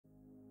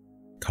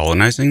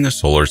Colonizing the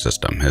solar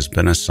system has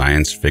been a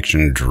science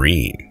fiction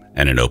dream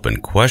and an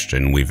open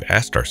question we've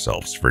asked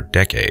ourselves for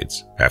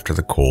decades after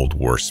the Cold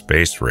War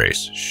space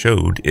race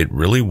showed it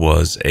really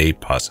was a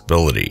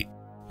possibility.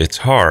 It's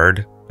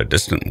hard, a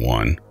distant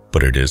one,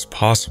 but it is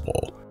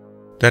possible.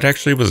 That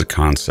actually was a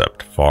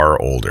concept far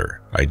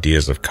older.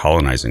 Ideas of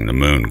colonizing the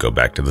moon go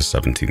back to the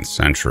 17th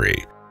century,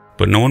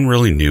 but no one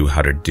really knew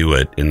how to do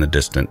it in the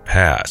distant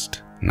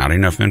past. Not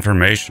enough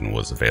information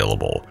was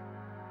available.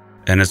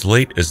 And as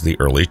late as the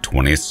early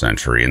 20th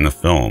century in the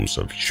films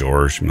of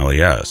Georges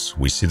Méliès,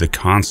 we see the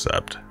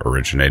concept,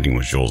 originating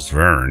with Jules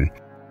Verne,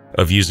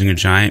 of using a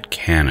giant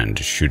cannon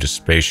to shoot a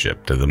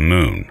spaceship to the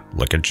moon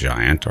like a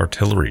giant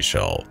artillery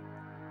shell.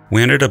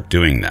 We ended up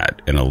doing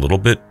that in a little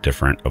bit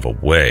different of a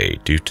way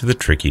due to the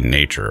tricky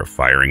nature of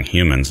firing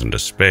humans into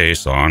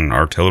space on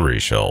artillery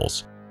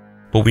shells.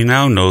 But we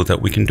now know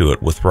that we can do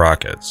it with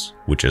rockets,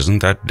 which isn't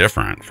that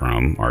different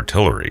from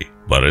artillery,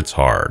 but it's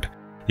hard.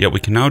 Yet we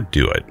can now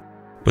do it.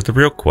 But the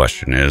real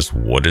question is,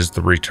 what is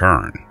the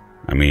return?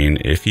 I mean,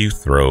 if you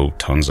throw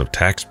tons of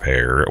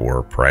taxpayer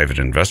or private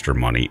investor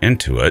money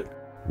into it,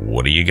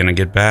 what are you going to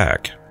get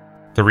back?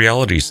 The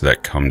realities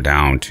that come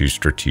down to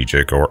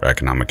strategic or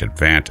economic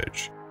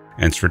advantage,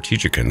 and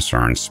strategic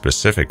concerns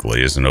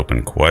specifically is an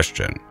open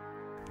question.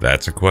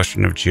 That's a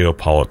question of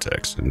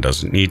geopolitics and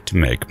doesn't need to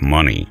make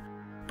money.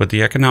 But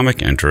the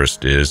economic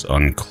interest is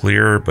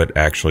unclear but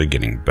actually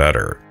getting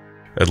better,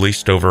 at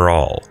least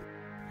overall.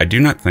 I do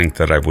not think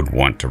that I would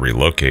want to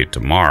relocate to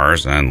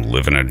Mars and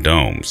live in a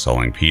dome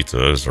selling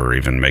pizzas or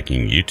even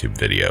making YouTube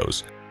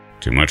videos.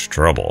 Too much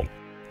trouble.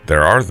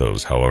 There are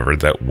those, however,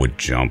 that would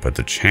jump at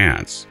the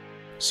chance.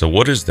 So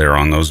what is there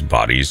on those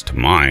bodies to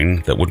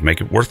mine that would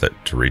make it worth it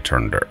to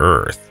return to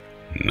Earth?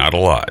 Not a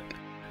lot,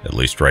 at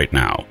least right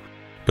now.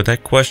 But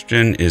that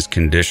question is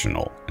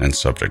conditional and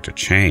subject to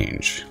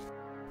change.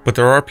 But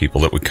there are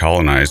people that would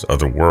colonize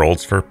other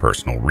worlds for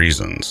personal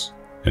reasons.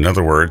 In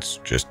other words,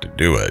 just to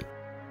do it.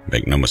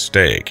 Make no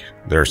mistake,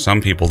 there are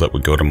some people that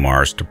would go to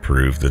Mars to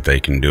prove that they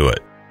can do it.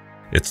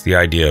 It's the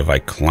idea of I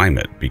climb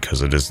it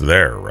because it is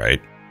there,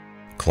 right?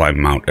 Climb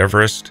Mount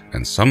Everest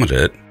and summit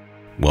it?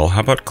 Well, how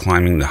about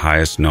climbing the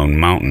highest known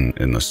mountain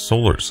in the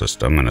solar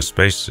system in a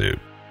spacesuit?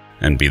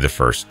 And be the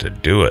first to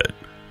do it,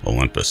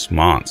 Olympus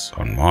Mons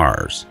on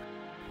Mars.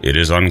 It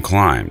is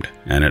unclimbed,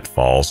 and it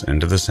falls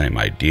into the same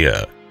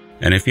idea.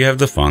 And if you have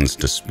the funds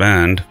to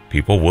spend,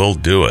 people will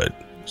do it.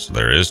 So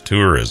there is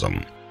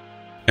tourism.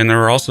 And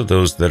there are also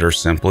those that are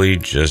simply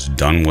just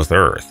done with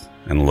Earth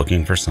and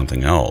looking for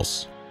something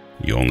else.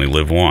 You only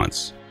live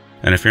once.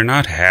 And if you're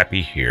not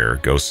happy here,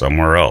 go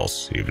somewhere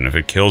else, even if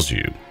it kills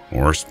you,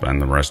 or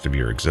spend the rest of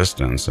your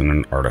existence in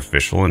an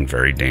artificial and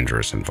very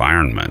dangerous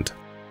environment.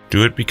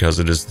 Do it because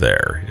it is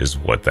there, is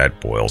what that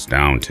boils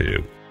down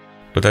to.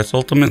 But that's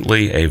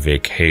ultimately a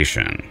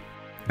vacation,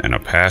 and a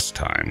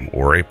pastime,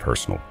 or a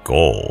personal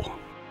goal.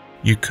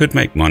 You could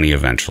make money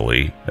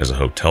eventually as a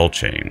hotel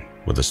chain,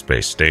 with a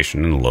space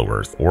station in low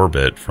Earth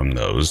orbit from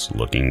those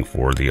looking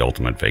for the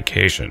ultimate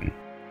vacation.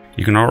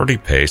 You can already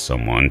pay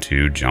someone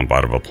to jump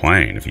out of a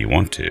plane if you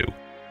want to.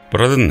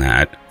 But other than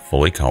that,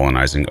 fully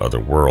colonizing other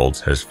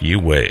worlds has few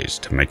ways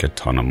to make a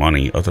ton of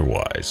money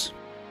otherwise.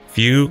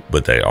 Few,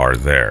 but they are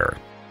there.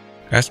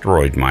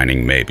 Asteroid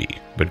mining maybe,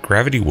 but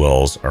gravity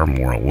wells are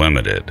more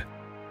limited.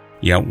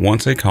 Yet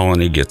once a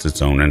colony gets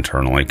its own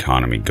internal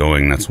economy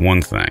going, that's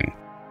one thing.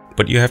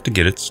 But you have to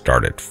get it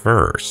started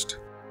first.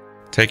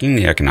 Taking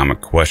the economic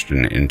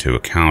question into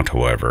account,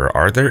 however,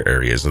 are there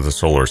areas of the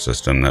solar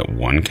system that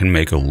one can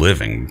make a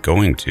living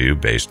going to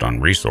based on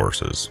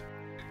resources?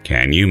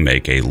 Can you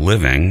make a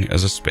living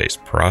as a space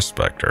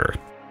prospector?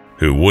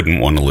 Who wouldn't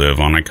want to live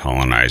on a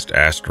colonized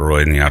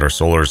asteroid in the outer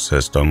solar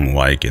system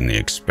like in The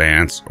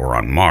Expanse or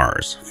on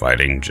Mars,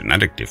 fighting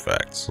genetic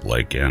defects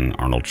like in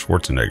Arnold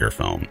Schwarzenegger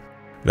film?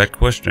 That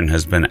question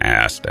has been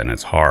asked and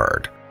it's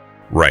hard.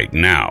 Right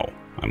now,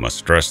 I must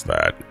stress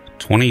that.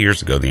 20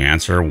 years ago, the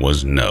answer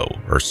was no,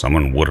 or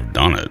someone would have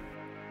done it.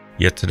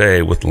 Yet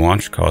today, with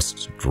launch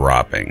costs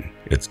dropping,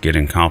 it's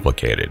getting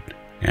complicated,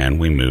 and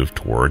we move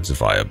towards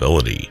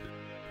viability.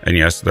 And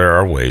yes, there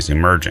are ways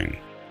emerging.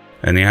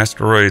 And the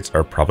asteroids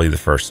are probably the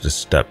first to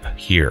step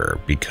here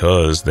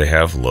because they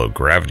have low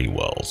gravity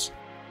wells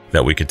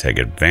that we could take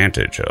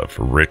advantage of,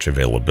 rich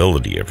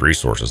availability of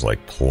resources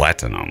like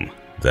platinum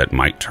that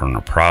might turn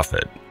a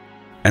profit.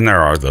 And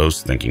there are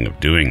those thinking of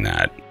doing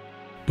that.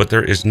 But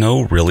there is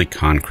no really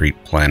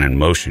concrete plan in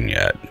motion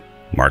yet.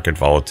 Market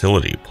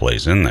volatility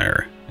plays in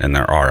there, and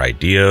there are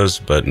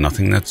ideas, but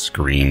nothing that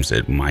screams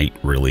it might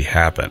really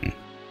happen.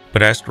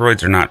 But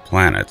asteroids are not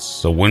planets,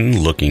 so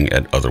when looking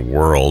at other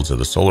worlds of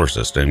the solar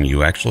system,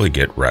 you actually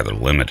get rather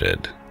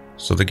limited.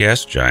 So the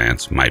gas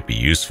giants might be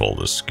useful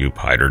to scoop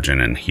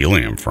hydrogen and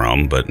helium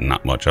from, but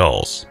not much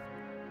else.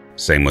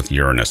 Same with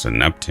Uranus and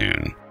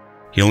Neptune.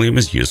 Helium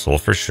is useful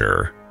for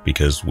sure,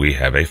 because we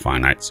have a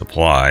finite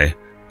supply,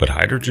 but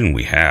hydrogen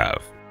we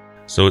have.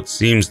 So it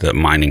seems that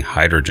mining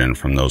hydrogen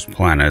from those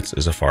planets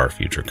is a far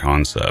future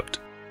concept.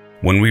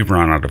 When we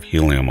run out of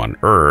helium on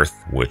Earth,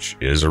 which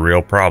is a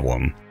real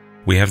problem,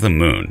 We have the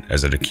moon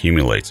as it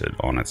accumulates it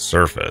on its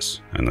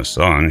surface, and the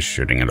sun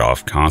shooting it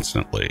off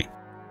constantly.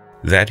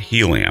 That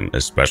helium,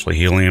 especially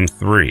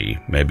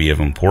helium-3, may be of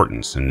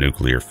importance in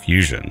nuclear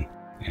fusion,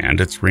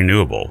 and it's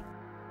renewable.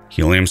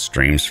 Helium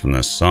streams from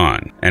the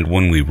sun, and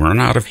when we run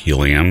out of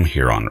helium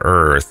here on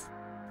Earth,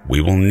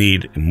 we will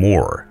need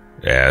more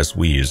as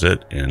we use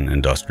it in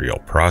industrial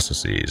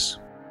processes.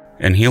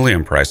 And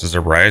helium prices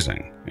are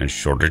rising, and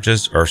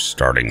shortages are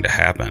starting to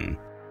happen.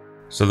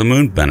 So the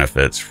moon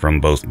benefits from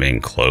both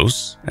being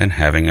close and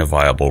having a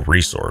viable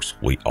resource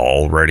we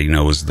already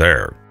know is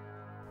there.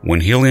 When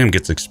helium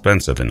gets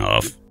expensive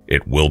enough,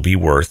 it will be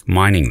worth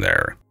mining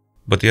there.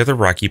 But the other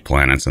rocky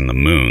planets and the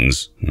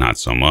moons, not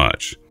so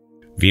much.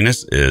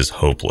 Venus is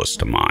hopeless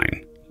to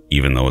mine,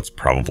 even though it's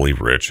probably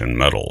rich in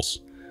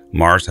metals.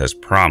 Mars has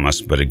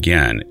promise, but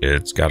again,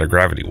 it's got a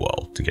gravity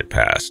well to get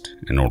past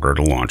in order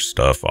to launch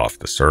stuff off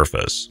the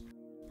surface.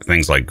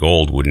 Things like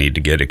gold would need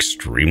to get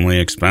extremely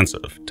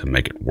expensive to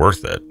make it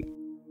worth it.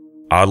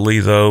 Oddly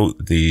though,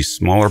 the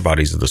smaller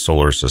bodies of the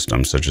solar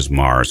system, such as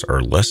Mars,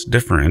 are less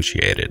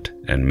differentiated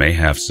and may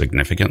have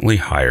significantly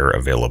higher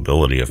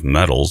availability of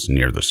metals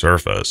near the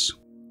surface.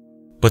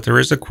 But there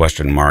is a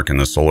question mark in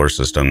the solar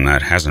system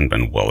that hasn't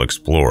been well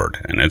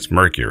explored, and it's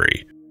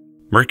Mercury.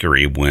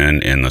 Mercury,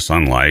 when in the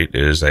sunlight,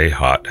 is a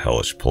hot,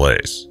 hellish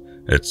place.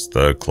 It's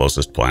the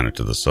closest planet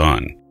to the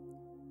sun.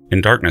 In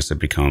darkness, it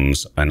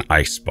becomes an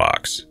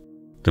icebox.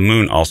 The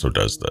moon also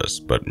does this,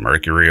 but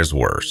Mercury is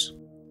worse.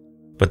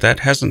 But that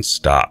hasn't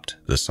stopped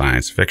the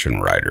science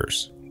fiction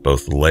writers.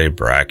 Both Leigh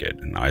Brackett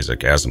and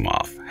Isaac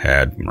Asimov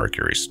had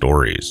Mercury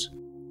stories.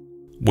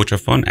 Which a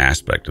fun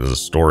aspect of the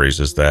stories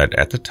is that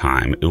at the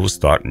time it was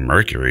thought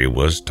Mercury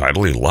was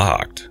tidally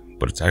locked,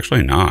 but it's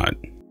actually not.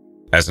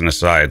 As an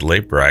aside,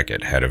 Leigh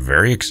Brackett had a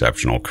very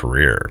exceptional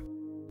career.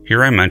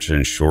 Here I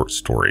mentioned short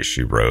stories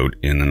she wrote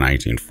in the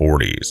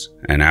 1940s,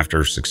 and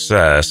after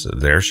success,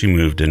 there she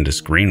moved into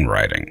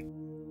screenwriting.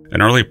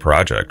 An early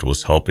project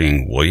was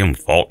helping William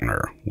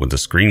Faulkner with the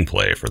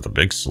screenplay for The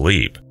Big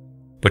Sleep,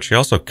 but she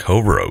also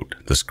co-wrote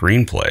the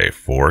screenplay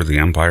for The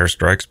Empire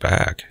Strikes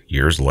Back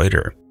years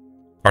later.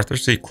 Arthur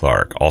C.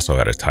 Clarke also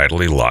had a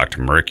tidally locked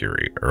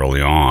Mercury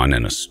early on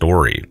in a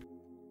story,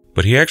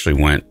 but he actually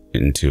went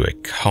into a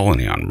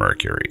colony on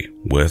Mercury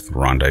with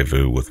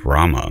Rendezvous with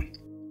Rama.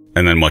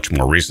 And then much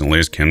more recently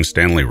is Kim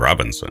Stanley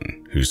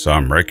Robinson, who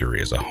saw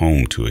Mercury as a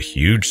home to a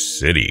huge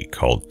city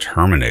called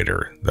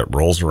Terminator that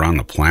rolls around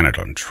the planet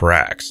on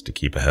tracks to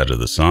keep ahead of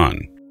the sun.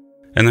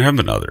 And there have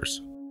been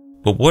others.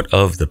 But what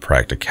of the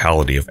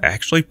practicality of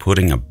actually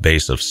putting a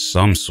base of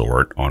some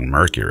sort on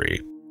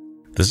Mercury?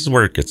 This is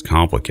where it gets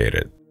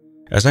complicated.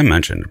 As I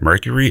mentioned,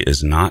 Mercury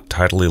is not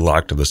tidally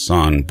locked to the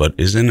sun, but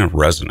is in a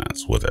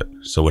resonance with it,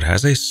 so it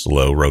has a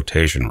slow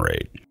rotation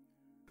rate.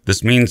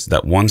 This means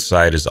that one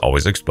side is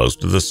always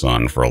exposed to the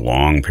sun for a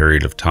long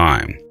period of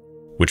time,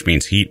 which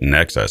means heat in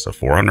excess of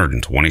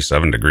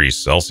 427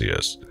 degrees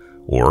Celsius,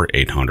 or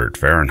 800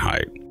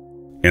 Fahrenheit.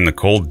 In the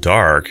cold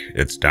dark,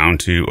 it's down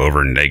to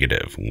over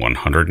negative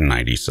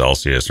 190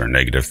 Celsius or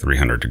negative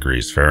 300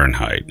 degrees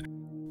Fahrenheit.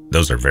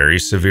 Those are very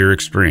severe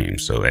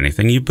extremes, so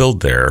anything you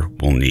build there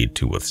will need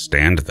to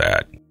withstand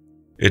that.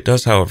 It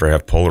does, however,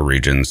 have polar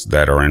regions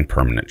that are in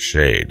permanent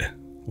shade,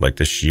 like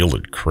the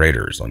shielded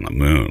craters on the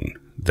moon,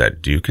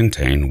 that do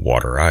contain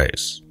water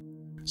ice.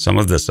 Some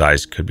of this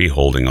ice could be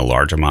holding a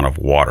large amount of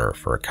water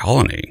for a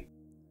colony,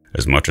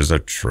 as much as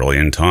 1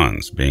 trillion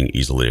tons being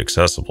easily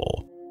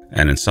accessible,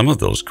 and in some of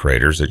those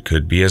craters it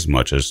could be as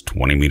much as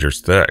 20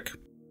 meters thick.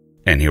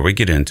 And here we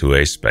get into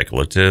a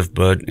speculative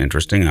but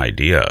interesting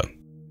idea.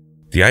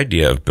 The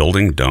idea of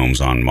building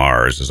domes on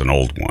Mars is an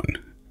old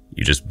one.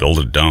 You just build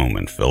a dome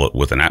and fill it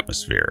with an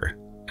atmosphere,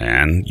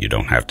 and you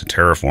don't have to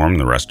terraform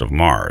the rest of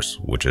Mars,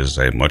 which is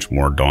a much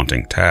more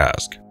daunting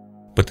task.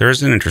 But there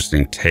is an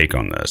interesting take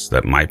on this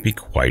that might be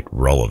quite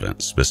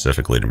relevant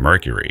specifically to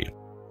Mercury.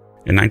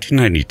 In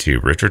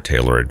 1992, Richard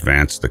Taylor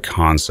advanced the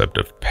concept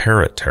of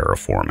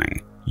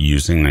para-terraforming,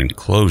 using an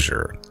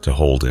enclosure to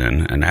hold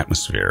in an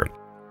atmosphere,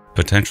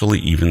 potentially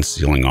even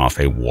sealing off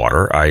a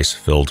water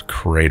ice-filled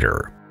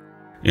crater.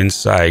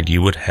 Inside,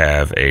 you would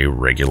have a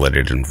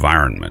regulated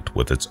environment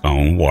with its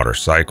own water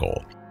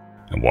cycle,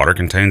 and water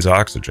contains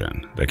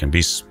oxygen that can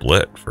be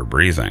split for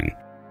breathing,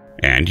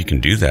 and you can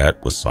do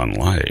that with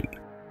sunlight.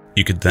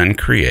 You could then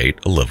create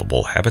a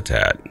livable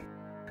habitat.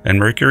 And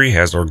Mercury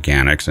has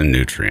organics and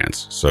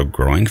nutrients, so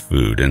growing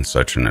food in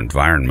such an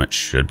environment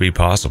should be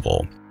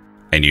possible.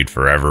 And you'd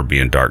forever be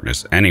in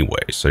darkness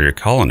anyway, so your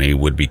colony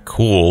would be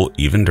cool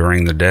even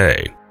during the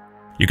day.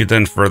 You could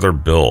then further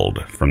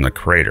build from the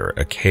crater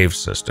a cave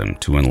system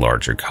to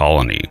enlarge your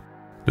colony.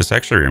 This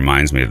actually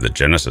reminds me of the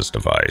Genesis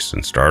device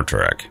in Star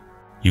Trek.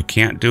 You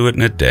can't do it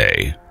in a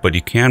day, but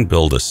you can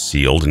build a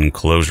sealed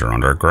enclosure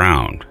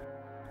underground,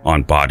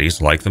 on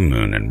bodies like the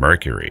moon and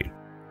Mercury.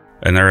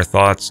 And there are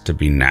thoughts to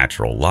be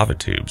natural lava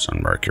tubes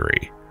on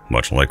Mercury,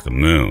 much like the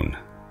moon,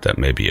 that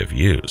may be of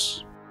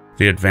use.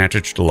 The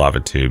advantage to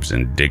lava tubes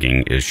in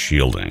digging is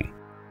shielding,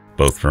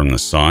 both from the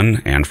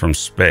sun and from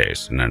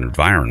space in an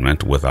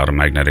environment without a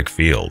magnetic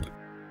field.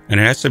 And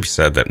it has to be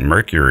said that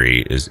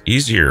Mercury is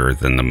easier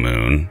than the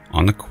Moon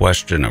on the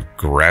question of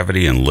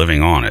gravity and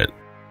living on it.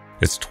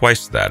 It's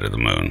twice that of the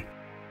Moon.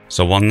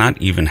 So while not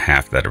even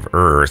half that of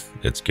Earth,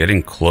 it's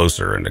getting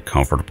closer into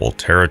comfortable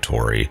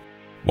territory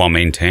while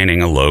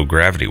maintaining a low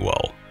gravity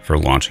well for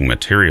launching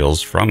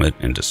materials from it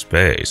into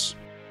space.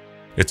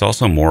 It's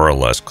also more or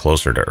less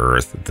closer to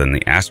Earth than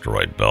the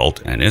asteroid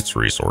belt and its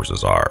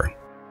resources are.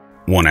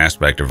 One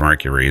aspect of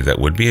Mercury that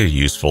would be a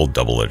useful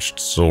double-edged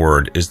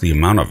sword is the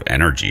amount of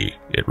energy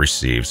it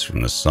receives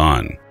from the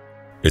Sun.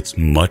 It's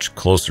much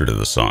closer to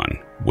the Sun,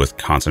 with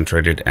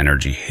concentrated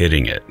energy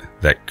hitting it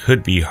that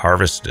could be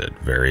harvested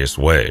various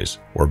ways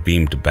or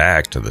beamed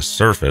back to the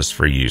surface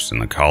for use in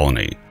the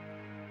colony.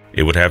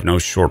 It would have no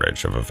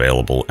shortage of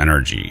available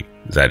energy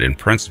that in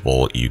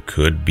principle you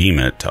could beam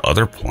it to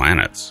other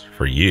planets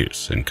for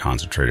use in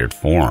concentrated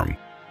form,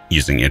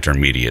 using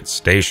intermediate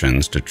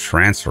stations to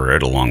transfer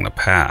it along the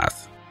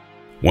path.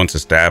 Once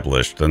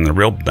established, then the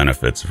real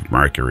benefits of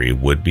Mercury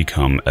would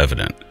become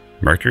evident.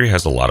 Mercury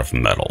has a lot of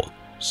metal,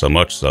 so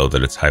much so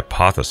that it's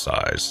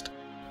hypothesized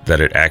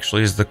that it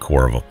actually is the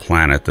core of a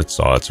planet that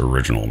saw its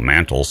original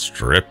mantle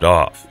stripped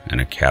off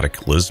in a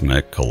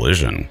cataclysmic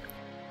collision.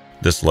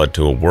 This led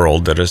to a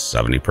world that is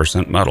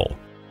 70% metal.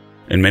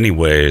 In many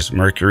ways,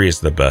 Mercury is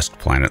the best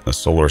planet in the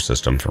solar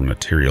system for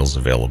materials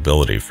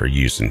availability for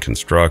use in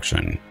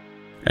construction,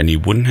 and you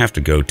wouldn't have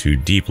to go too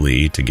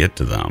deeply to get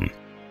to them.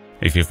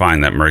 If you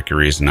find that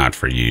Mercury is not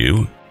for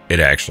you, it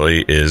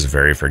actually is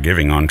very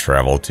forgiving on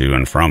travel to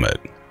and from it,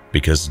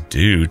 because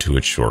due to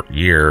its short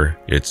year,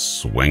 it's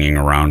swinging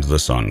around the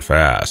Sun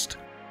fast.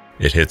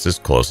 It hits its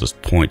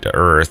closest point to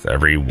Earth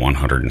every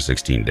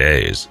 116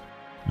 days.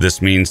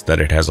 This means that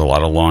it has a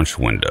lot of launch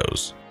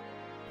windows,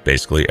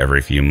 basically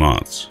every few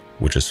months,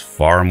 which is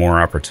far more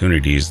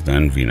opportunities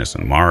than Venus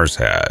and Mars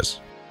has.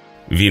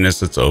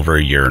 Venus, it's over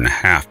a year and a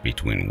half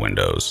between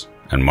windows,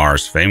 and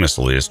Mars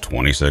famously is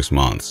 26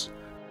 months.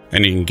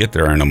 And you can get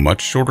there in a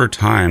much shorter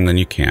time than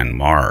you can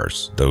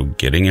Mars, though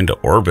getting into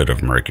orbit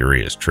of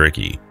Mercury is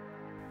tricky.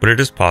 But it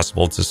is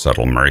possible to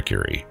settle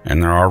Mercury,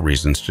 and there are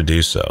reasons to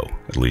do so,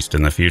 at least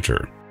in the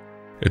future.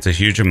 It's a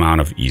huge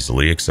amount of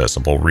easily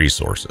accessible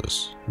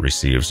resources,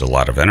 receives a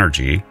lot of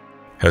energy,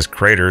 has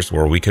craters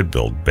where we could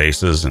build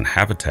bases and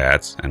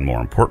habitats, and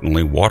more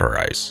importantly, water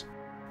ice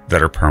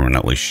that are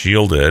permanently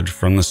shielded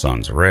from the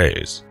sun's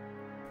rays.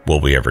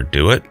 Will we ever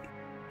do it?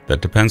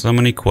 That depends on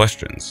many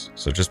questions,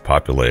 such as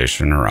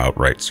population or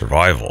outright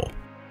survival.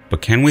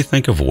 But can we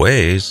think of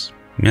ways?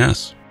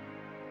 Yes.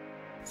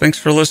 Thanks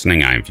for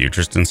listening. I'm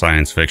futurist and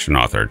science fiction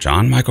author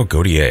John Michael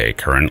Godier,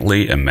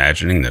 currently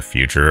imagining the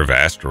future of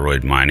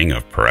asteroid mining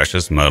of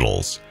precious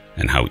metals,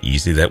 and how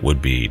easy that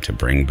would be to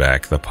bring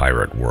back the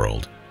pirate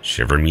world.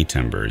 Shiver me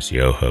timbers,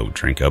 yo-ho,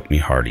 drink up me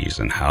hearties,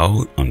 and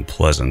how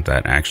unpleasant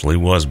that actually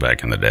was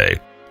back in the day.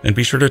 And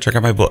be sure to check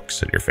out my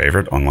books at your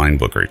favorite online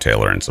book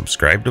retailer and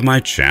subscribe to my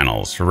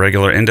channels for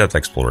regular in-depth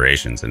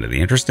explorations into the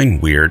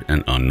interesting, weird,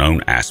 and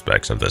unknown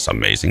aspects of this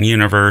amazing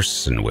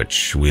universe in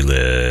which we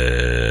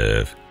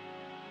live.